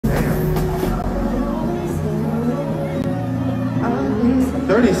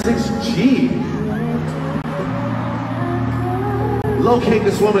36G. Locate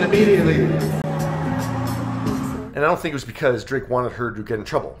this woman immediately. And I don't think it was because Drake wanted her to get in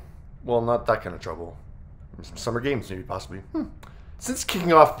trouble. Well, not that kind of trouble. Some summer games, maybe, possibly. Since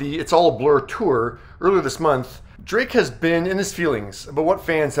kicking off the It's All a Blur tour earlier this month, Drake has been in his feelings about what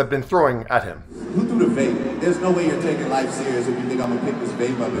fans have been throwing at him. Who threw the vape? There's no way you're taking life serious if you think I'm gonna pick this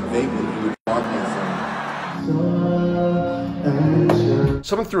vape up and vape with you at Barclays Center.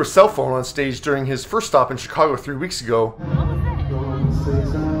 Someone threw a cell phone on stage during his first stop in Chicago 3 weeks ago.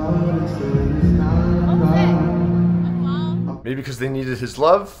 Maybe because they needed his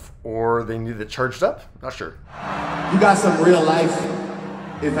love, or they needed it charged up? Not sure. You got some real life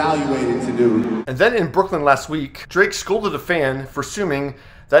evaluating to do. And then in Brooklyn last week, Drake scolded a fan for assuming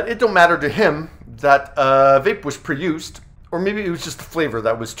that it don't matter to him that vape was pre-used, or maybe it was just the flavor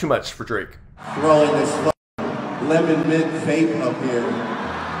that was too much for Drake. Throwing this lemon mint vape up here.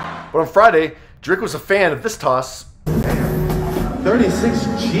 But on Friday, Drake was a fan of this toss.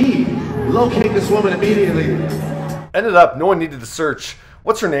 36G. Locate this woman immediately. Ended up, no one needed the search.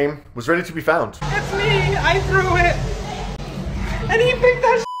 What's her name? Was ready to be found. It's me. I threw it. And he picked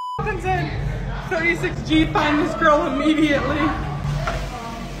that up and said, 36G, find this girl immediately.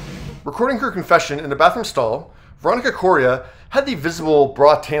 Recording her confession in a bathroom stall, Veronica Coria had the visible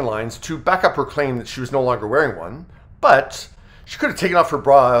bra tan lines to back up her claim that she was no longer wearing one, but she could have taken off her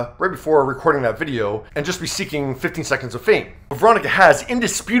bra right before recording that video and just be seeking 15 seconds of fame. But Veronica has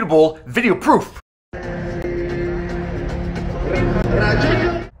indisputable video proof.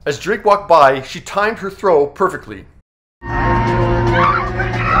 As Drake walked by, she timed her throw perfectly.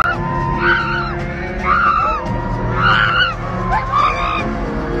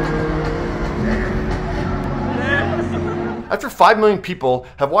 After 5 million people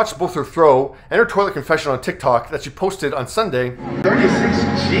have watched both her throw and her toilet confession on TikTok that she posted on Sunday,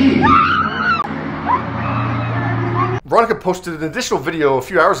 36G. Veronica posted an additional video a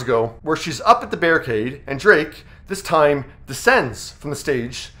few hours ago where she's up at the barricade and Drake, this time, descends from the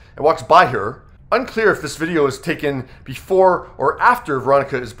stage and walks by her. Unclear if this video is taken before or after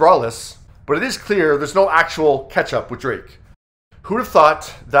Veronica is braless, but it is clear there's no actual catch-up with Drake. Who would have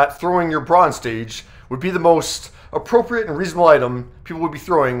thought that throwing your bra on stage would be the most appropriate and reasonable item people would be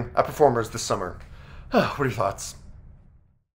throwing at performers this summer? What are your thoughts?